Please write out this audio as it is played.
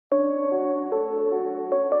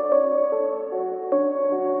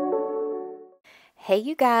Hey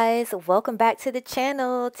you guys, welcome back to the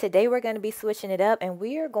channel. Today we're going to be switching it up and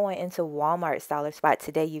we are going into Walmart's dollar spot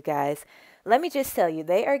today, you guys. Let me just tell you,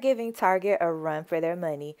 they are giving Target a run for their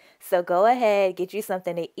money. So go ahead, get you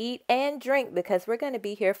something to eat and drink because we're going to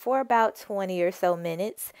be here for about 20 or so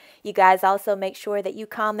minutes. You guys also make sure that you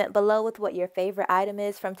comment below with what your favorite item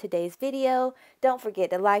is from today's video. Don't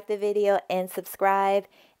forget to like the video and subscribe.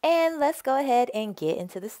 And let's go ahead and get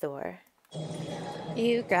into the store.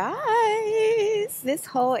 You guys, this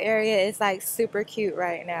whole area is like super cute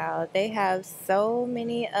right now. They have so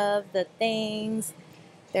many of the things.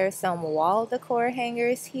 There's some wall decor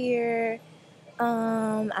hangers here.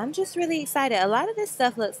 I'm just really excited. A lot of this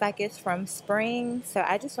stuff looks like it's from spring, so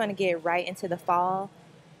I just want to get right into the fall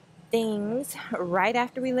things right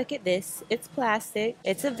after we look at this. It's plastic.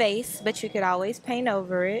 It's a vase, but you could always paint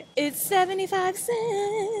over it. It's 75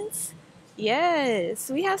 cents. Yes,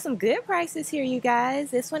 we have some good prices here, you guys.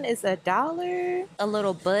 This one is $1. A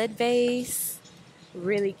little bud vase.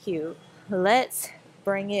 Really cute. Let's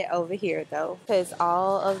bring it over here though, because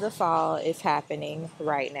all of the fall is happening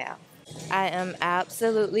right now. I am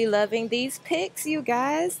absolutely loving these picks, you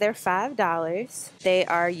guys. They're $5. They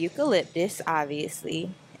are eucalyptus, obviously,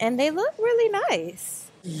 and they look really nice.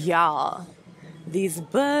 Y'all, these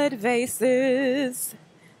bud vases.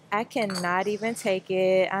 I cannot even take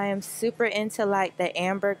it. I am super into like the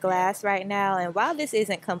amber glass right now. And while this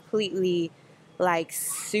isn't completely like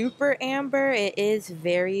super amber, it is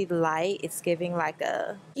very light. It's giving like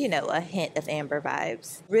a, a hint of amber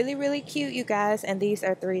vibes. Really, really cute, you guys. And these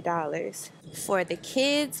are $3. For the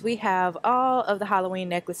kids, we have all of the Halloween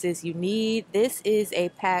necklaces you need. This is a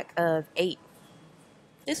pack of 8.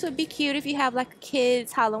 This would be cute if you have like a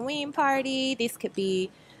kid's Halloween party. These could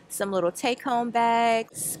be some little take-home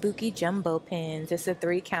bags. Spooky jumbo pins. It's a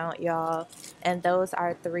 3 count, y'all. And those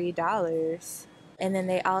are $3. And then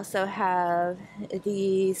they also have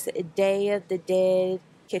these Day of the Dead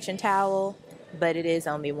kitchen towel, but it is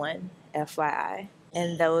only one, FYI.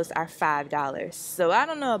 And those are $5. So I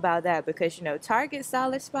don't know about that because, Target's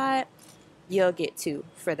dollar spot, you'll get 2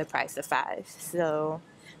 for the price of 5. So,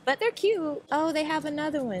 but they're cute. Oh, they have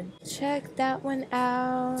another one. Check that one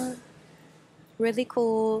out. Really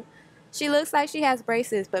cool. She looks like she has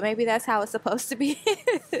braces, but maybe that's how it's supposed to be.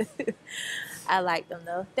 I like them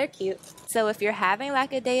though. They're cute. So if you're having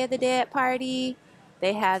like a Day of the Dead party,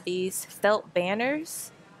 they have these felt banners.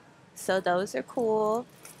 So those are cool.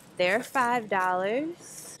 They're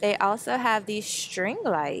 $5. They also have these string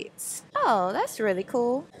lights. Oh, that's really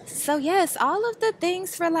cool. So yes, all of the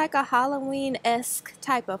things for like a Halloween-esque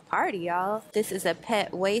type of party, y'all. This is a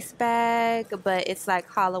pet waste bag, but it's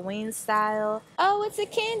like Halloween style. Oh, it's a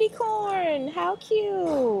candy corn. How cute.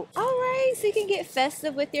 All right, so you can get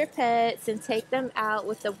festive with your pets and take them out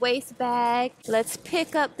with the waste bag. Let's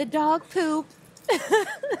pick up the dog poop.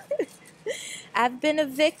 I've been a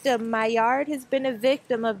victim. My yard has been a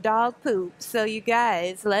victim of dog poop. So you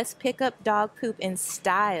guys, let's pick up dog poop in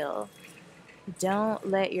style. Don't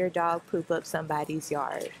let your dog poop up somebody's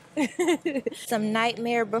yard. Some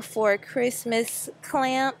Nightmare Before Christmas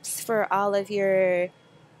clamps for all of your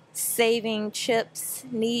saving chips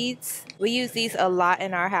needs. We use these a lot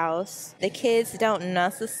in our house. The kids don't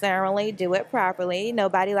necessarily do it properly.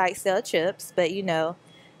 Nobody likes to sell chips, but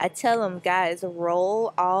I tell them, guys,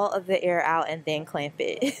 roll all of the air out and then clamp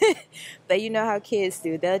it. But you know how kids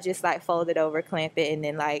do. They'll just like fold it over, clamp it, and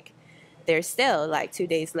then like they're still like 2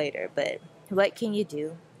 days later. But what can you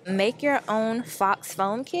do? Make your own Faux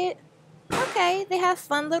foam kit. Okay, they have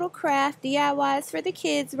fun little craft DIYs for the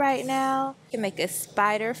kids right now. You can make a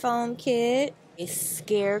spider foam kit, a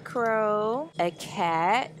scarecrow, a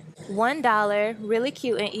cat. $1, really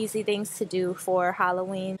cute and easy things to do for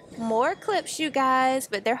Halloween. More clips, you guys,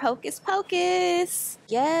 but they're hocus pocus.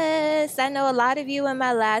 Yes, I know a lot of you in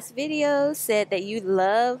my last video said that you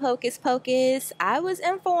love hocus pocus. I was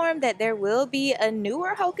informed that there will be a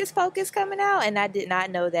newer hocus pocus coming out, and I did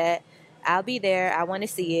not know that. I'll be there. I want to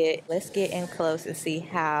see it. Let's get in close and see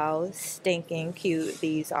how stinking cute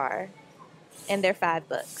these are. And they're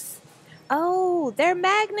 $5. Oh, they're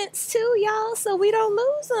magnets too, y'all, so we don't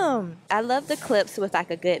lose them. I love the clips with like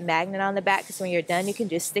a good magnet on the back because when you're done, you can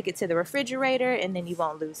just stick it to the refrigerator and then you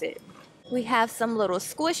won't lose it. We have some little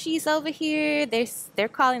squishies over here. They're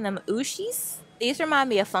calling them Ooshies. These remind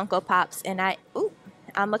me of Funko Pops, and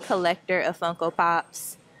I'm a collector of Funko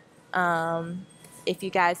Pops. If you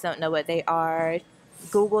guys don't know what they are,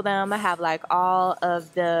 Google them. I have like all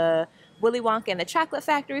of the Willy Wonka and the Chocolate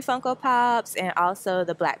Factory Funko Pops and also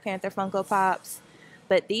the Black Panther Funko Pops.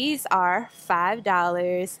 But these are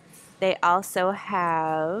 $5. They also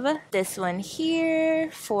have this one here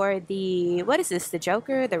for the, what is this, the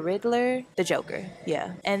Joker, the Riddler? The Joker,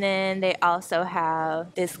 yeah. And then they also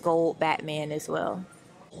have this gold Batman as well.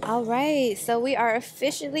 All right, so we are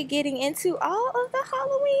officially getting into all of the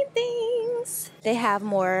Halloween things. They have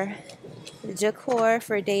more decor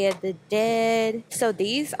for Day of the Dead. So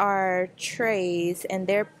these are trays and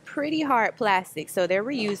they're pretty hard plastic, so they're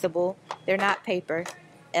reusable. They're not paper,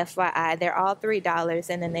 FYI. They're all $3,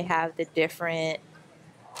 and then they have the different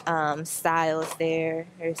styles there.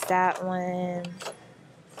 There's that one,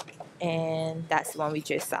 and that's the one we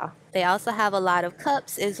just saw. They also have a lot of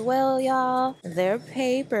cups as well, y'all. They're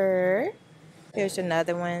paper. Here's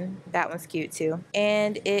another one. That one's cute too.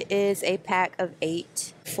 And it is a pack of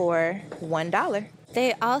 8 for $1.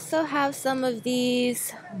 They also have some of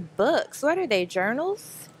these books. What are they,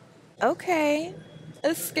 journals? Okay.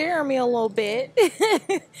 It scared me a little bit.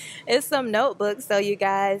 It's some notebooks, so you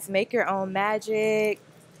guys make your own magic.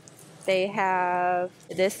 They have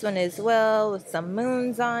this one as well with some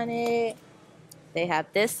moons on it. They have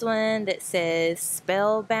this one that says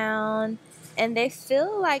Spellbound. And they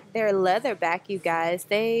feel like they're leatherback, you guys.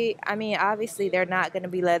 I mean, obviously they're not going to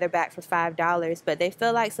be leatherback for $5, but they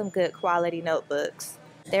feel like some good quality notebooks.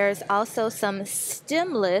 There's also some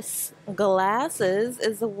stemless glasses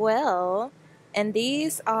as well. And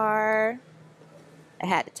these are, I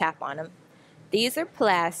had to tap on them. These are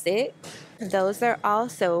plastic. Those are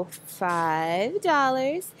also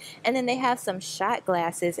 $5. And then they have some shot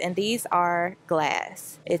glasses, and these are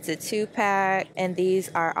glass. It's a 2-pack, and these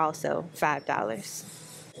are also $5.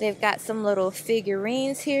 They've got some little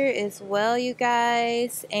figurines here as well, you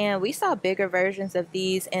guys. And we saw bigger versions of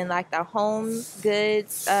these in like the home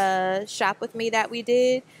goods shop with me that we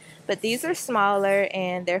did. But these are smaller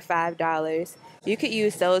and they're $5. You could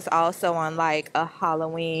use those also on like a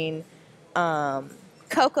Halloween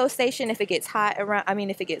cocoa station if it gets hot around,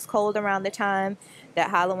 if it gets cold around the time that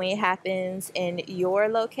Halloween happens in your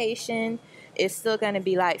location. It's still going to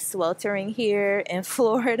be like sweltering here in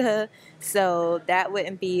Florida, so that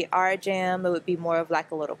wouldn't be our jam. It would be more of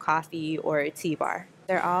like a little coffee or a tea bar.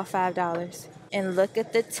 They're all $5. And look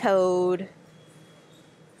at the toad.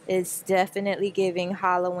 It's definitely giving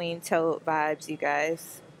Halloween toad vibes, you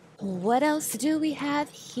guys. What else do we have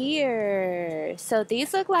here? So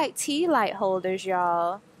these look like tea light holders,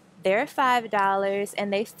 y'all. They're $5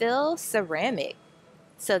 and they feel ceramic,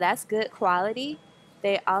 so that's good quality.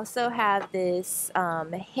 They also have this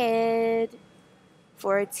head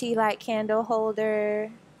for a tea light candle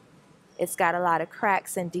holder. It's got a lot of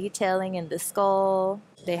cracks and detailing in the skull.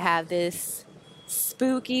 They have this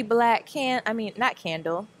spooky black not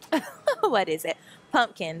candle. What is it?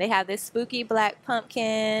 Pumpkin. They have this spooky black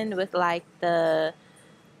pumpkin with like the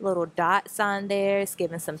little dots on there. It's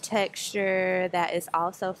giving some texture. That is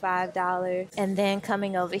also $5. And then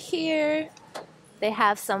coming over here, they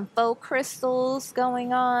have some faux crystals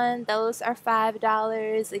going on. Those are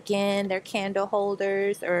 $5. Again, they're candle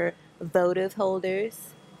holders or votive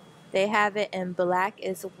holders. They have it in black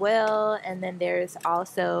as well. And then there's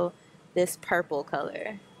also this purple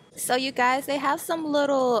color. So you guys, they have some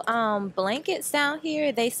little blankets down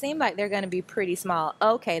here. They seem like they're going to be pretty small.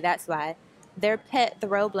 Okay, that's why. They're pet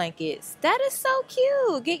throw blankets. That is so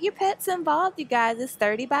cute. Get your pets involved, you guys. It's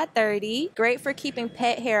 30 by 30. Great for keeping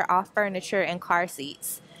pet hair off furniture and car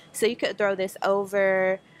seats. So you could throw this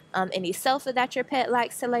over any sofa that your pet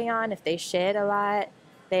likes to lay on if they shed a lot.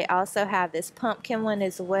 They also have this pumpkin one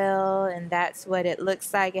as well, and that's what it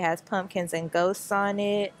looks like. It has pumpkins and ghosts on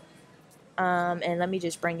it. And let me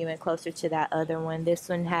just bring you in closer to that other one. This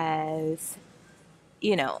one has,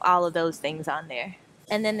 all of those things on there.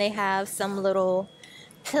 And then they have some little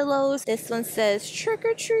pillows. This one says, trick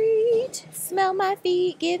or treat, smell my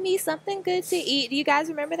feet, give me something good to eat. Do you guys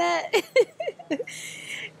remember that?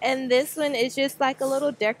 And this one is just like a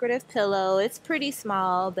little decorative pillow. It's pretty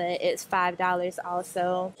small, but it's $5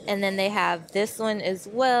 also. And then they have this one as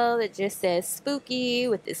well. It just says spooky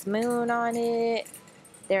with this moon on it.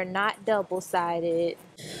 They're not double-sided.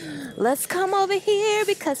 Let's come over here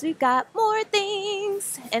because we've got more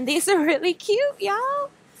things. And these are really cute,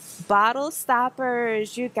 y'all. Bottle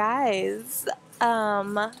stoppers, you guys.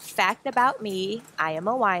 Fact about me, I am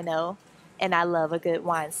a wino and I love a good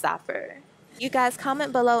wine stopper. You guys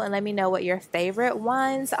comment below and let me know what your favorite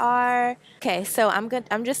wines are. Okay, so I'm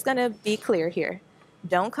just gonna be clear here.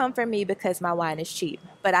 Don't come for me because my wine is cheap,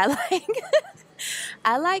 but I like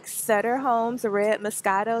I like Sutter Home's Red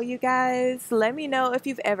Moscato, you guys. Let me know if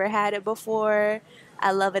you've ever had it before.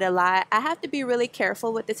 I love it a lot. I have to be really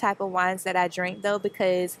careful with the type of wines that I drink though,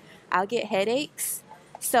 because I'll get headaches.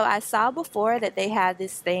 So I saw before that they had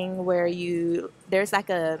this thing where there's like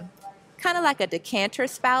a kind of like a decanter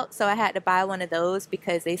spout, so I had to buy one of those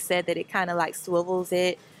because they said that it kind of like swivels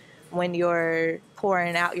it when you're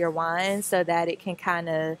pouring out your wine so that it can kind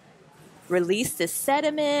of release the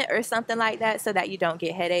sediment or something like that so that you don't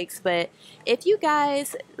get headaches. But if you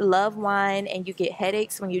guys love wine and you get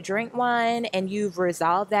headaches when you drink wine and you've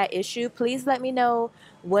resolved that issue, please let me know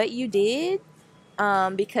what you did,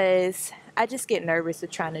 because I just get nervous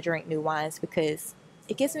with trying to drink new wines because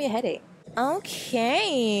it gives me a headache.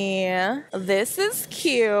 Okay, this is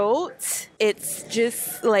cute. It's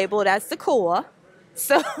just labeled as Decor.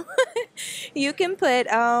 So you can put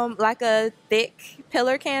like a thick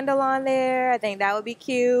pillar candle on there. I think that would be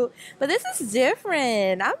cute. But this is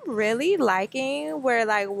different. I'm really liking where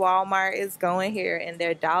like Walmart is going here in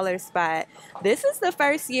their dollar spot. This is the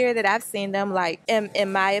first year that I've seen them, like,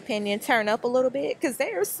 in my opinion, turn up a little bit because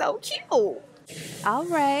they are so cute. All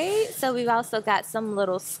right, so we've also got some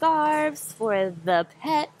little scarves for the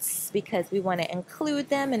pets because we want to include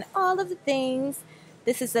them in all of the things.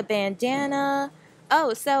 This is a bandana.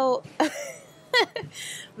 Oh, so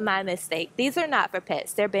my mistake. These are not for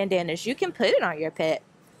pets. They're bandanas. You can put it on your pet,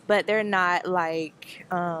 but they're not like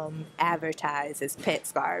advertised as pet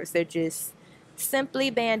scarves. They're just simply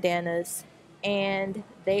bandanas, and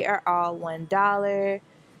they are all $1.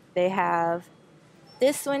 They have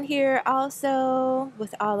this one here also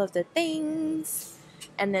with all of the things,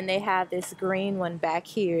 and then they have this green one back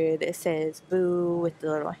here that says boo with the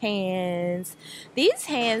little hands. These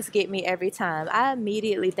hands get me every time. I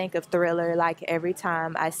immediately think of Thriller like every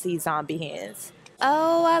time I see zombie hands.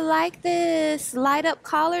 Oh, I like this light up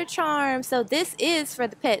collar charm. So this is for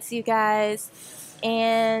the pets, you guys,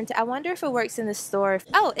 and I wonder if it works in the store.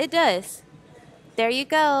 Oh, it does. There you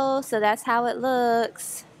go. So that's how it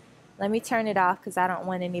looks. Let me turn it off because I don't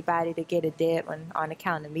want anybody to get a dead one on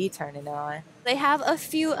account of me turning it on. They have a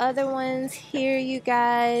few other ones here, you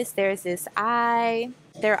guys. There's this eye.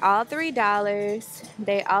 They're all $3.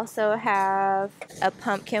 They also have a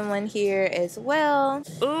pumpkin one here as well.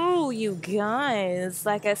 Ooh, you guys.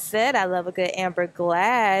 Like I said, I love a good amber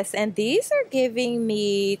glass. And these are giving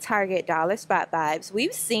me Target Dollar Spot vibes.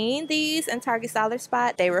 We've seen these in Target Dollar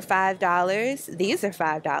Spot. They were $5. These are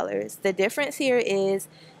 $5. The difference here is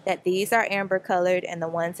that these are amber colored and the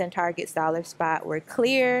ones in Target's Dollar Spot were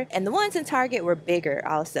clear, and the ones in Target were bigger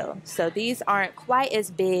also. So these aren't quite as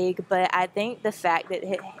big, but I think the fact that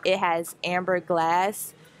it has amber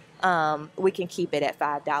glass, we can keep it at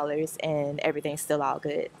 $5 and everything's still all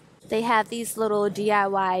good. They have these little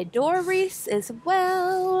DIY door wreaths as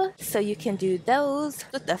well, so you can do those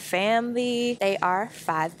with the family. They are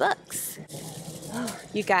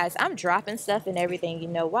 $5. You guys, I'm dropping stuff and everything. You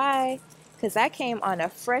know why? Because I came on a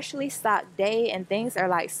freshly stocked day and things are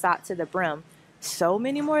like stocked to the brim. So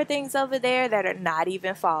many more things over there that are not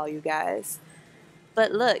even fall, you guys.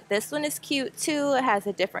 But look, this one is cute too. It has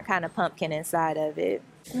a different kind of pumpkin inside of it.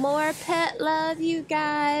 More pet love, you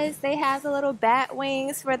guys. They have the little bat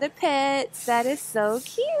wings for the pets. That is so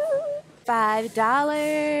cute.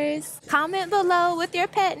 $5. Comment below with your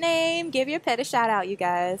pet name. Give your pet a shout out, you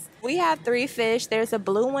guys. We have 3 fish. There's a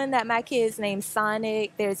blue one that my kids named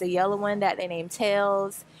Sonic. There's a yellow one that they named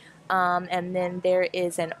Tails. And then there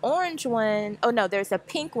is an orange one. Oh no, there's a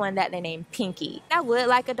pink one that they named Pinky. I would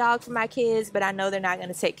like a dog for my kids, but I know they're not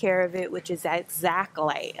going to take care of it, which is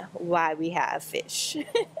exactly why we have fish.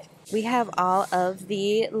 We have all of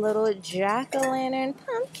the little jack-o'-lantern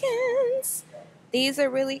pumpkins. These are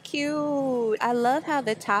really cute. I love how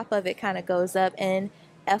the top of it kind of goes up, and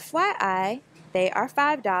FYI, they are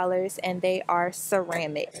 $5 and they are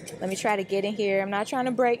ceramic. Let me try to get in here. I'm not trying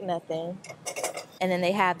to break nothing. And then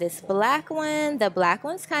they have this black one. The black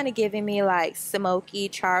one's kind of giving me like smoky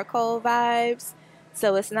charcoal vibes.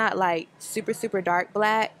 So it's not like super, super dark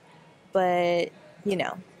black, but you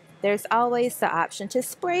know, there's always the option to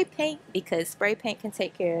spray paint because spray paint can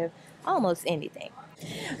take care of almost anything.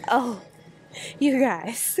 Oh, you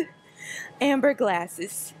guys, amber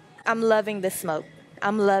glasses. I'm loving the smoke.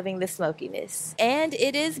 I'm loving the smokiness. And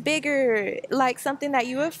it is bigger, like something that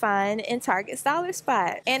you would find in Target's Dollar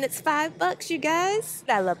Spot. And it's $5, you guys.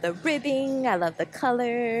 I love the ribbing. I love the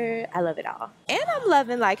color. I love it all. And I'm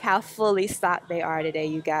loving like how fully stocked they are today,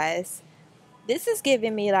 you guys. This is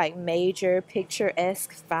giving me like major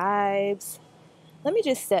picturesque vibes. Let me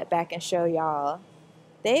just step back and show y'all.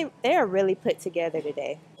 They are really put together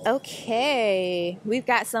today. Okay, we've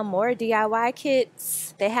got some more DIY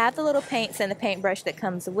kits. They have the little paints and the paintbrush that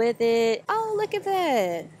comes with it. Oh, look at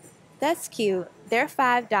that. That's cute. They're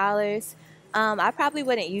 $5. I probably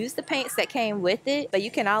wouldn't use the paints that came with it, but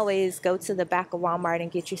you can always go to the back of Walmart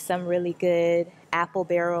and get you some really good apple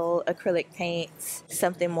barrel acrylic paints,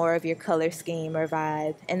 something more of your color scheme or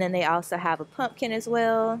vibe. And then they also have a pumpkin as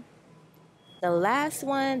well. The last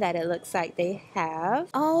one that it looks like they have,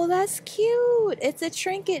 oh, that's cute. It's a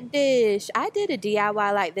trinket dish. I did a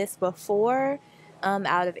DIY like this before,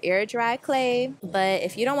 out of air dry clay, but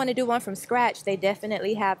if you don't want to do one from scratch, they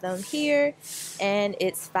definitely have them here, and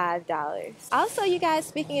it's $5. Also, you guys,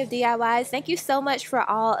 speaking of DIYs, thank you so much for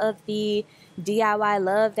all of the DIY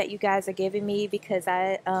love that you guys are giving me, because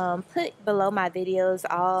I put below my videos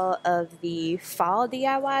all of the fall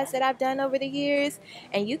DIYs that I've done over the years,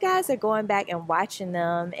 and you guys are going back and watching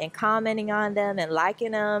them and commenting on them and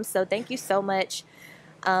liking them, so thank you so much.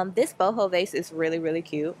 This boho vase is really, really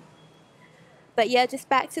cute. But yeah, just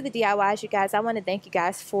back to the DIYs, you guys. I want to thank you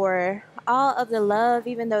guys for all of the love,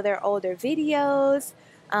 even though they're older videos.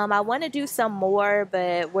 I want to do some more,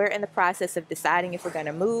 but we're in the process of deciding if we're going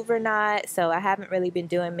to move or not. So I haven't really been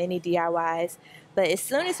doing many DIYs. But as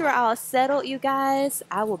soon as we're all settled, you guys,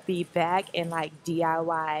 I will be back in like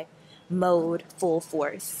DIY mode full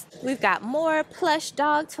force. We've got more plush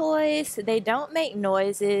dog toys. They don't make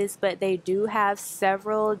noises, but they do have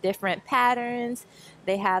several different patterns.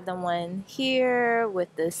 They have the one here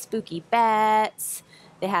with the spooky bats.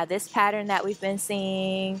 They have this pattern that we've been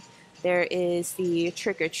seeing. There is the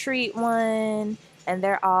trick-or-treat one, and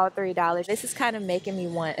they're all $3. This is kind of making me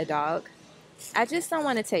want a dog. I just don't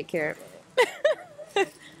want to take care of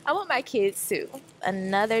it. I want my kids to.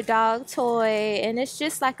 Another dog toy, and it's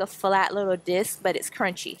just like a flat little disc, but it's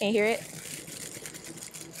crunchy. Can you hear it?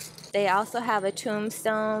 They also have a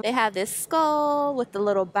tombstone. They have this skull with the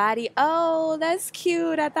little body. Oh, that's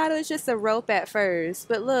cute. I thought it was just a rope at first,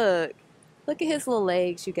 but look. Look at his little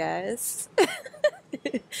legs, you guys.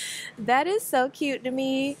 That is so cute to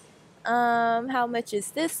me. How much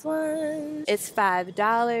is this one? It's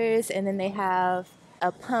 $5, and then they have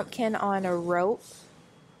a pumpkin on a rope.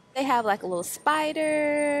 They have like a little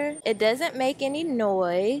spider. It doesn't make any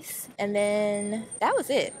noise. And then that was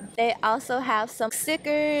it. They also have some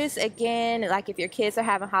stickers. Again, like if your kids are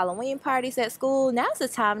having Halloween parties at school, now's the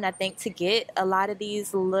time, I think, to get a lot of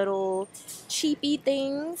these little cheapy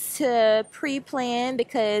things to pre-plan,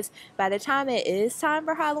 because by the time it is time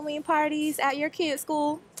for Halloween parties at your kid's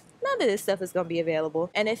school, none of this stuff is going to be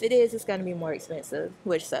available. And if it is, it's going to be more expensive,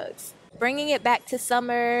 which sucks. Bringing it back to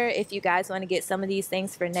summer, if you guys want to get some of these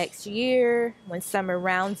things for next year, when summer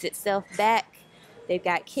rounds itself back, they've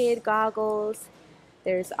got kid goggles.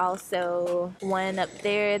 There's also one up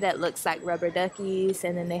there that looks like rubber duckies,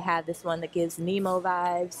 and then they have this one that gives Nemo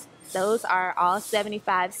vibes. Those are all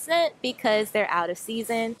 75 cents because they're out of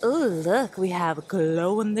season. Ooh, look, we have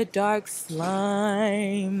glow-in-the-dark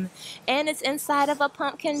slime. And it's inside of a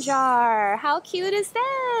pumpkin jar. How cute is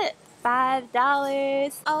that?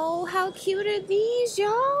 $5. Oh, how cute are these,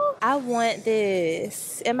 y'all? I want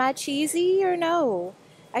this. Am I cheesy or no?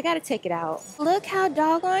 I gotta take it out. Look how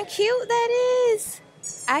doggone cute that is.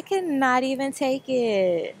 I cannot even take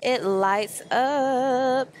it. It lights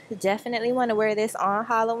up. Definitely want to wear this on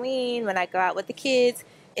Halloween when I go out with the kids.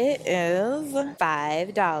 It is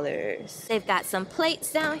 $5. They've got some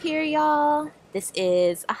plates down here, y'all. This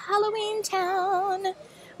is a Halloween town.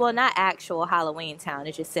 Well, not actual Halloween town.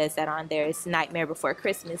 It just says that on there. It's Nightmare Before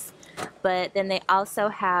Christmas. But then they also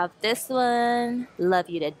have this one, Love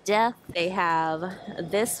You to Death. They have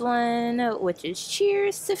this one, which is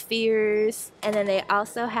Cheers to Fears. And then they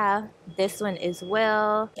also have this one as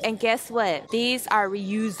well. And guess what? These are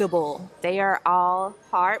reusable. They are all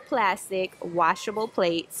hard plastic, washable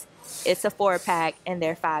plates. It's a 4-pack, and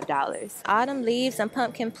they're $5. Autumn leaves and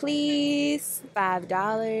pumpkin, please.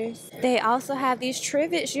 $5. They also have these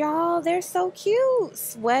trivets, y'all. They're so cute.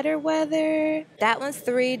 Sweater weather. That one's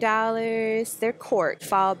 $3. They're cork.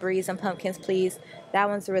 Fall breeze and pumpkins, please. That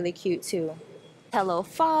one's really cute too. Hello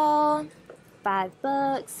Fall.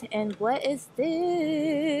 $5. And what is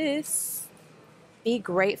this? Be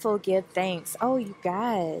grateful, give thanks. Oh, you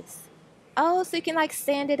guys. Oh, so you can like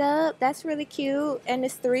stand it up. That's really cute. And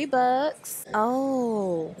it's $3.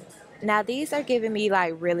 Oh, now these are giving me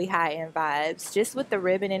like really high-end vibes, just with the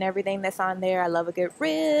ribbon and everything that's on there. I love a good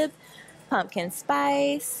rib. Pumpkin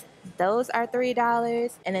spice. Those are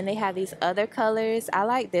 $3. And then they have these other colors. I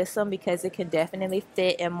like this one because it can definitely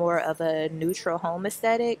fit in more of a neutral home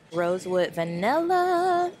aesthetic. Rosewood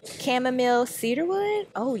vanilla. Chamomile cedarwood.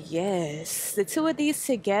 Oh yes. The two of these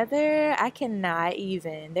together, I cannot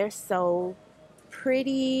even. They're so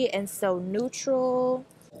pretty and so neutral.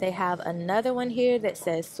 They have another one here that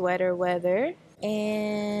says sweater weather.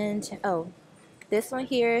 And oh, this one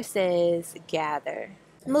here says gather.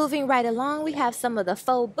 Moving right along, we have some of the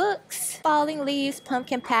faux books. Falling Leaves,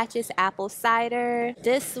 Pumpkin Patches, Apple Cider.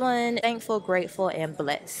 This one, Thankful, Grateful, and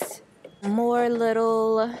Blessed. More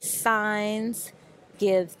little signs.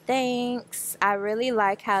 Give thanks. I really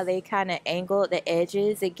like how they kind of angled the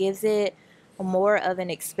edges. It gives it more of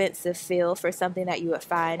an expensive feel for something that you would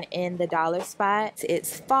find in the dollar spot.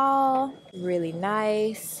 It's fall, really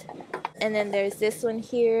nice. And then there's this one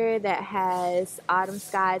here that has autumn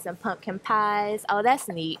skies and pumpkin pies. Oh, that's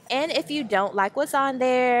neat. And if you don't like what's on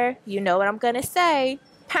there, you know what I'm gonna say.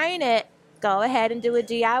 Paint it. Go ahead and do a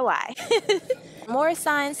DIY. More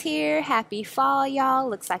signs here. Happy fall, y'all.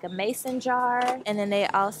 Looks like a mason jar. And then they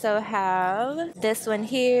also have this one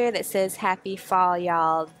here that says happy fall,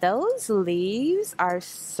 y'all. Those leaves are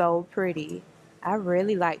so pretty. I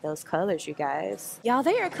really like those colors, you guys. Y'all,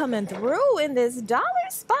 they are coming through in this dollar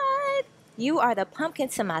spot. You are the pumpkin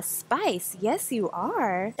to my spice. Yes, you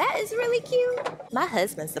are. That is really cute. My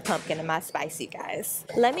husband's the pumpkin to my spice, you guys.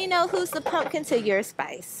 Let me know who's the pumpkin to your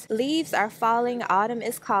spice. Leaves are falling. Autumn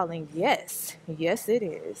is calling. Yes. Yes, it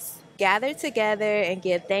is. Gather together and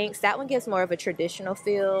give thanks. That one gives more of a traditional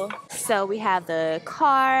feel. So we have the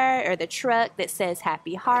car or the truck that says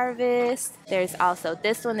happy harvest. There's also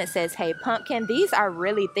this one that says hey pumpkin. These are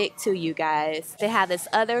really thick too, you guys. They have this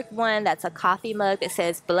other one that's a coffee mug that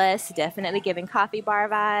says blessed, definitely giving coffee bar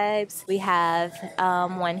vibes. We have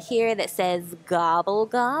one here that says gobble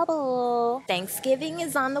gobble. Thanksgiving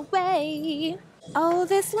is on the way. Oh,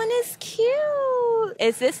 this one is cute.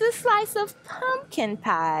 Is this a slice of pumpkin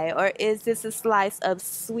pie or is this a slice of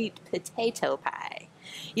sweet potato pie?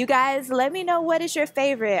 You guys, let me know what is your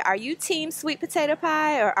favorite. Are you team sweet potato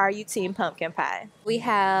pie or are you team pumpkin pie? We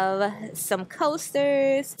have some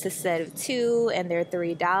coasters. It's a set of 2 and they're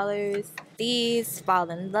 $3. These fall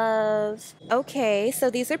in love. Okay, so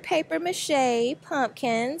these are paper mache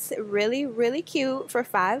pumpkins. Really, really cute for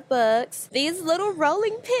 $5. These little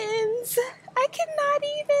rolling pins. I cannot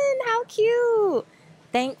even. How cute.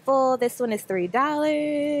 Thankful. This one is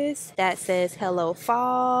 $3. That says hello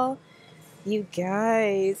fall. You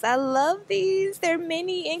guys, I love these. They're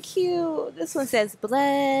mini and cute. This one says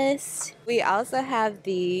blessed. We also have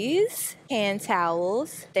these hand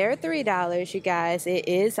towels. They're $3, you guys. It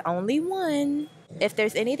is only one. If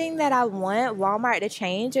there's anything that I want Walmart to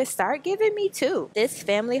change, just start giving me 2. This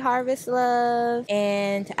family harvest love,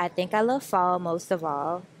 and I think I love fall most of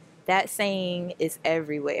all. That saying is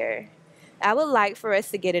everywhere. I would like for us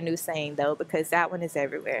to get a new saying though, because that one is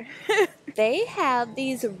everywhere. They have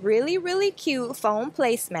these really, really cute foam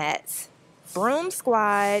placemats. Broom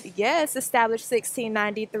Squad, yes, established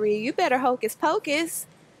 1693. You better hocus pocus.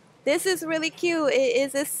 This is really cute. It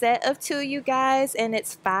is a set of 2, you guys, and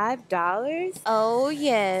it's $5. Oh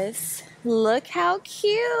yes, look how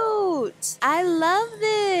cute. I love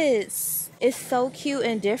this. It's so cute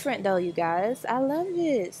and different though, you guys. I love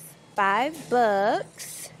this.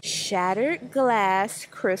 $5. Shattered glass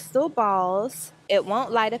crystal balls. It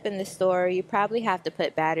won't light up in the store. You probably have to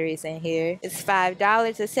put batteries in here. It's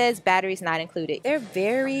 $5. It says batteries not included. They're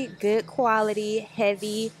very good quality,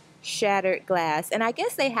 heavy shattered glass. And I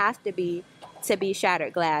guess they have to be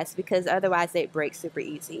shattered glass because otherwise they break super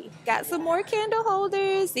easy. Got some more candle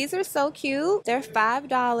holders. These are so cute. They're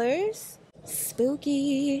 $5.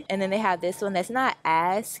 Spooky. And then they have this one that's not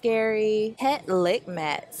as scary. Pet lick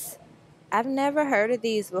mats. I've never heard of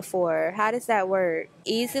these before. How does that work?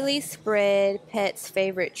 Easily spread pet's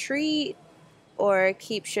favorite treat or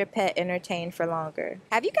keeps your pet entertained for longer.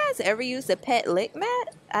 Have you guys ever used a pet lick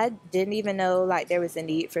mat? I didn't even know like there was a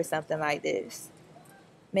need for something like this.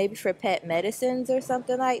 Maybe for pet medicines or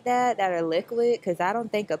something like that are liquid, because I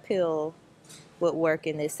don't think a pill would work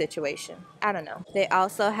in this situation. I don't know. They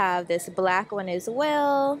also have this black one as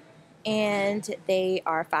well, and they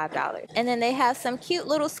are $5. And then they have some cute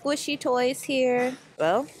little squishy toys here.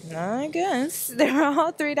 Well, I guess they're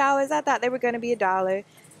all $3. I thought they were going to be $1.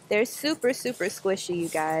 They're super, super squishy, you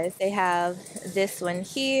guys. They have this one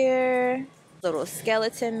here. Little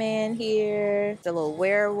skeleton man here. The little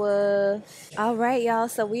werewolf. All right, y'all.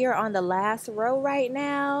 So we are on the last row right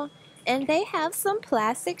now. And they have some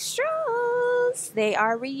plastic straws. They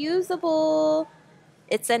are reusable.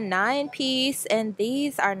 It's a 9-piece, and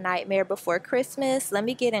these are Nightmare Before Christmas. Let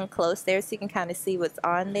me get in close there so you can kind of see what's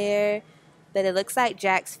on there. But it looks like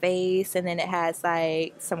Jack's face, and then it has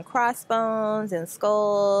like some crossbones and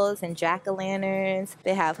skulls and jack-o'-lanterns.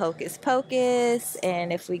 They have Hocus Pocus,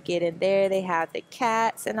 and if we get in there, they have the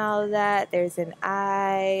cats and all of that. There's an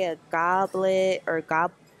eye, a goblet, or a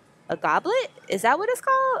goblet? Is that what it's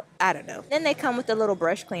called? I don't know. Then they come with a little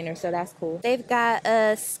brush cleaner, so that's cool. They've got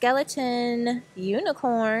a skeleton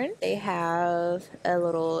unicorn. They have a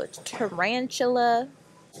little tarantula.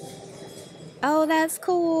 Oh, that's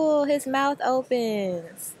cool. His mouth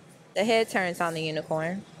opens. The head turns on the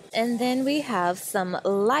unicorn. And then we have some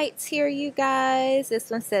lights here, you guys. This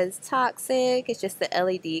one says toxic. It's just the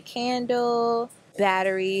LED candle.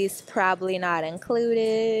 Batteries probably not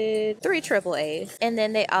included. 3 triple A's. And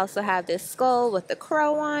then they also have this skull with the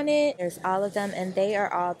crow on it. There's all of them, and they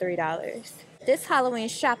are all $3. This Halloween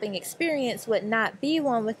shopping experience would not be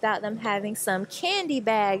one without them having some candy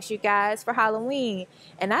bags, you guys, for Halloween.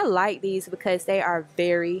 And I like these because they are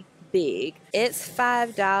very big. It's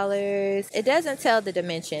 $5. It doesn't tell the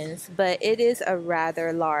dimensions, but it is a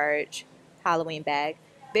rather large Halloween bag.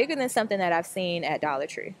 Bigger than something that I've seen at Dollar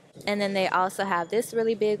Tree. And then they also have this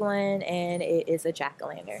really big one, and it is a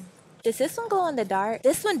jack-o'-lantern. Does this one glow in the dark?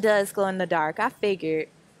 This one does glow in the dark. I figured.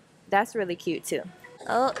 That's really cute too.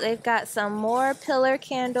 Oh, they've got some more pillar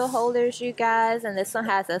candle holders, you guys, and this one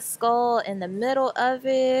has a skull in the middle of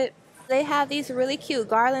it. They have these really cute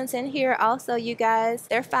garlands in here also, you guys.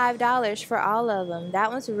 They're $5 for all of them.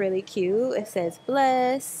 That one's really cute. It says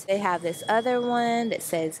bless. They have this other one that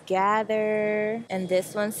says gather, and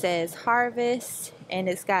this one says harvest, and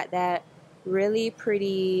it's got that really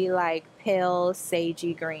pretty like pale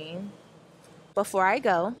sagey green. Before I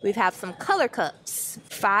go, we have some color cups.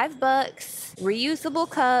 $5, reusable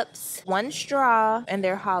cups, 1 straw, and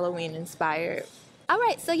they're Halloween inspired.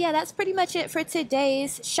 Alright, so yeah, that's pretty much it for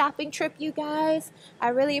today's shopping trip, you guys. I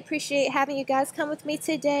really appreciate having you guys come with me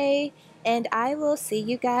today, and I will see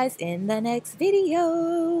you guys in the next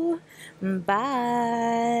video.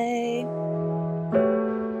 Bye.